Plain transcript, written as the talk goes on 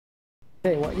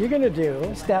Okay, what you're gonna do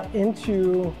is step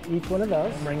into each one of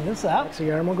those. Bring this up. So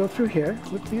your arm will go through here.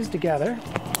 Put these together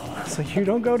so you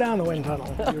don't go down the wind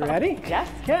tunnel. You ready? Yes.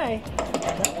 Okay.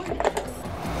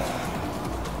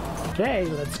 Okay,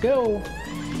 let's go.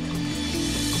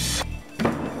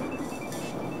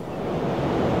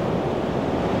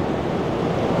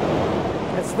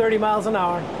 That's 30 miles an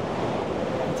hour.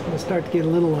 It's gonna start to get a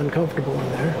little uncomfortable in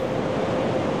there.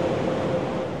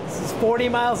 This is 40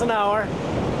 miles an hour.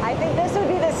 I think this would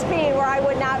be the speed where I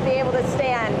would not be able to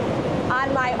stand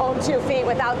on my own 2 feet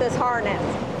without this harness.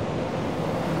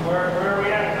 Where are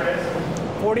we at,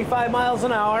 Chris? 45 miles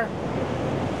an hour.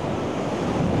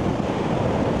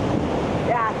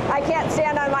 Yeah, I can't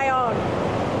stand on my own.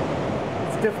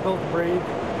 It's difficult to breathe.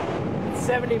 It's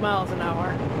 70 miles an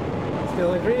hour.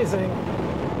 Still increasing.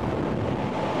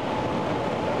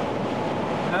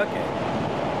 Okay.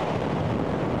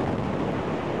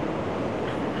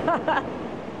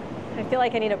 I feel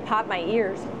like I need to pop my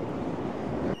ears.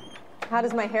 How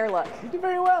does my hair look? You did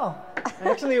very well.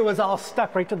 Actually, it was all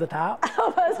stuck right to the top.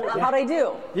 How'd I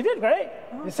do? You did great.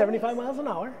 You're 75 miles an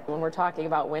hour. When we're talking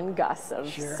about wind gusts of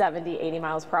 70, 80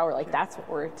 miles per hour, like that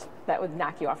would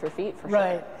knock you off your feet for sure.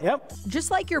 Right, yep. Just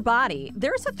like your body,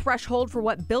 there's a threshold for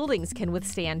what buildings can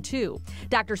withstand too.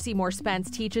 Dr. Seymour Spence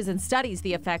teaches and studies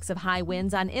the effects of high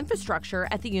winds on infrastructure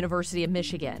at the University of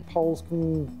Michigan. Poles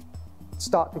can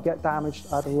start to get damaged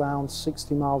at around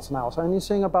 60 miles an hour. So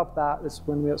anything above that is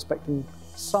when we're expecting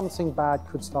something bad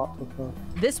could start to occur.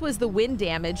 This was the wind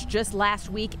damage just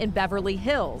last week in Beverly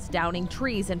Hills, downing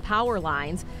trees and power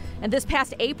lines. And this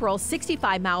past April,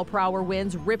 65-mile-per-hour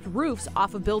winds ripped roofs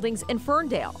off of buildings in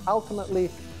Ferndale. Ultimately,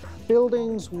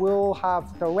 buildings will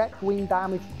have direct wind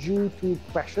damage due to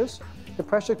pressures. The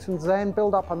pressure can then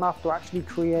build up enough to actually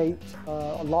create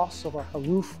a loss of a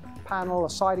roof panel, a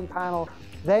siding panel.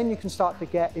 Then you can start to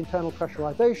get internal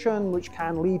pressurization, which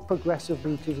can lead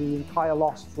progressively to the entire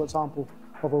loss, for example,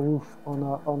 of a roof on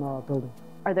a building.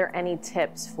 Are there any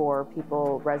tips for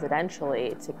people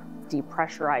residentially to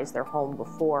depressurize their home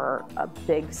before a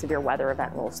big severe weather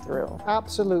event rolls through?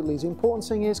 Absolutely. The important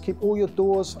thing is keep all your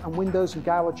doors and windows and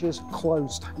garages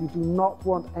closed. You do not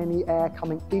want any air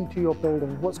coming into your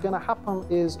building. What's going to happen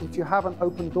is if you have an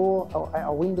open door or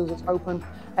a window that's open,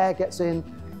 air gets in,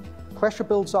 pressure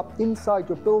builds up inside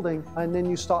your building, and then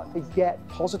you start to get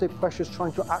positive pressures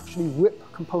trying to actually rip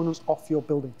components off your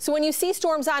building. So when you see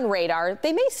storms on radar,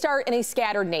 they may start in a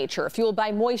scattered nature, fueled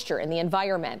by moisture in the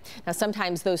environment. Now,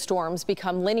 sometimes those storms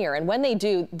become linear, and when they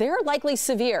do, they're likely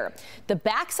severe. The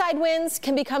backside winds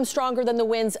can become stronger than the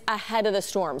winds ahead of the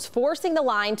storms, forcing the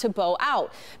line to bow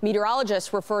out.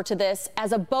 Meteorologists refer to this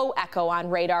as a bow echo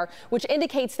on radar, which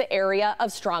indicates the area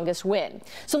of strongest wind.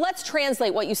 So let's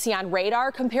translate what you see on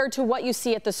radar compared to what you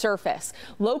see at the surface.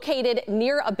 Located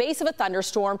near a base of a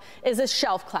thunderstorm is a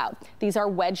shelf cloud. These are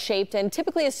wedge-shaped and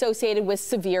typically associated with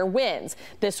severe winds.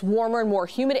 This warmer and more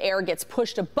humid air gets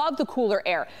pushed above the cooler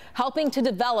air, helping to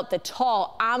develop the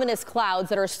tall, ominous clouds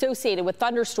that are associated with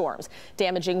thunderstorms.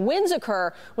 Damaging winds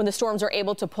occur when the storms are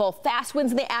able to pull fast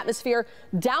winds in the atmosphere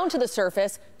down to the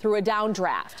surface through a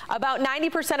downdraft. About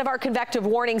 90% of our convective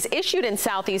warnings issued in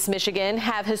southeast Michigan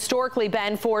have historically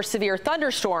been for severe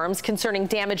thunderstorms concerning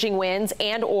damaging winds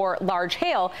and or large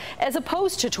hail, as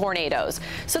opposed to tornadoes.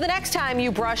 So the next time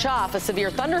you brush off a severe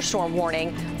thunderstorm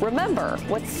warning, remember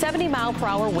what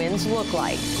 70-mile-per-hour winds look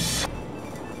like.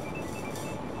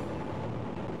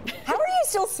 How are you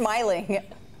still smiling?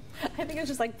 I think it's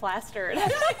just like plastered.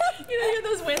 You hear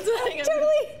those winds?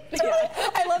 Totally.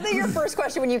 I love that your first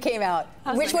question when you came out,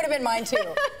 which would have been mine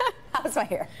too. How's my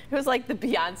hair? It was like the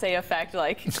Beyonce effect,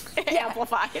 like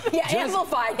amplified. Yeah,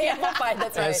 amplified,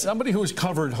 that's right. As somebody who's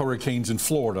covered hurricanes in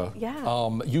Florida,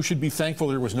 you should be thankful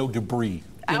there was no debris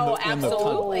in the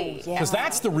absolutely. Because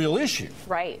that's the real issue.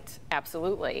 Right,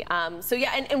 absolutely. So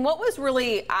yeah, and what was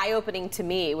really eye-opening to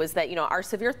me was that, our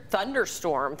severe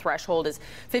thunderstorm threshold is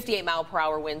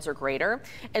 58-mile-per-hour winds or greater.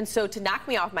 And so to knock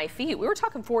me off my feet, we were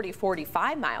talking 40,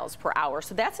 45 miles per hour.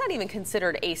 So that's not even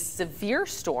considered a severe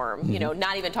storm,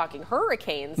 not even talking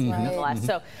hurricanes, nonetheless.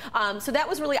 So that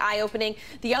was really eye-opening.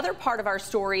 The other part of our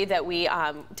story that we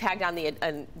tagged on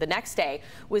the next day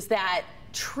was that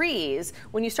trees,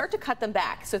 when you start to cut them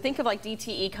back, so think of like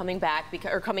DTE coming back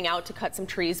or coming out to cut some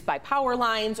trees by power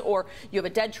lines, or you have a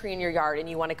dead tree in your yard and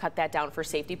you want to cut that down for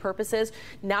safety purposes.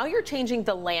 Now you're changing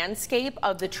the landscape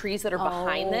of the trees that are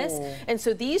behind this. And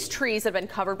so these trees that have been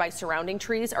covered by surrounding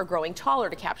trees are growing taller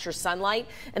to capture sunlight,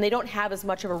 and they don't have as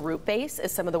much of a root base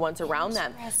as some of the ones around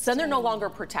them. So then they're no longer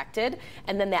protected,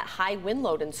 and then that high wind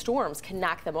load and storms can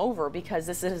knock them over because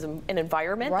this is an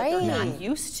environment that they're not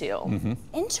used to.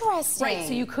 Interesting. Right. Right,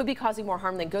 so you could be causing more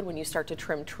harm than good when you start to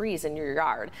trim trees in your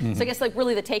yard. So I guess like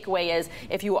really the takeaway is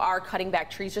if you are cutting back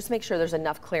trees, just make sure there's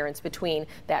enough clearance between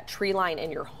that tree line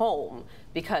and your home,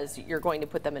 because you're going to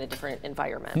put them in a different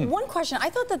environment. One question, I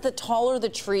thought that the taller the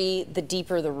tree, the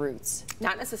deeper the roots.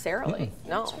 Not necessarily,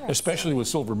 no. Especially with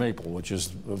silver maple, which is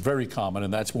very common,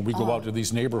 and that's when we go out to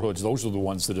these neighborhoods, those are the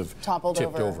ones that have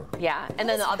tipped over. Yeah, and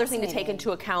then the other thing to take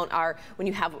into account are when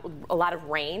you have a lot of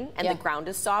rain and the ground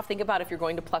is soft, think about if you're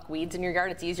going to pluck weeds in your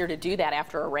yard, it's easier to do that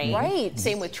after a rain. Right.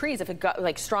 Same with trees, if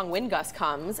like strong wind gust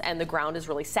comes and the ground is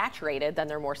really saturated, then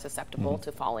they're more susceptible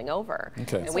to falling over.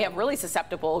 Okay. And we have really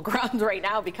susceptible ground right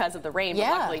now because of the rain, but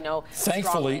luckily no.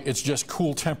 Thankfully, it's just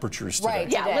cool temperatures today. Right.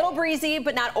 Yeah, a little breezy,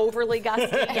 but not overly gusty.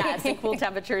 Yes, and cool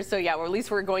temperatures. So yeah, well, at least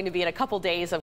we're going to be in a couple days of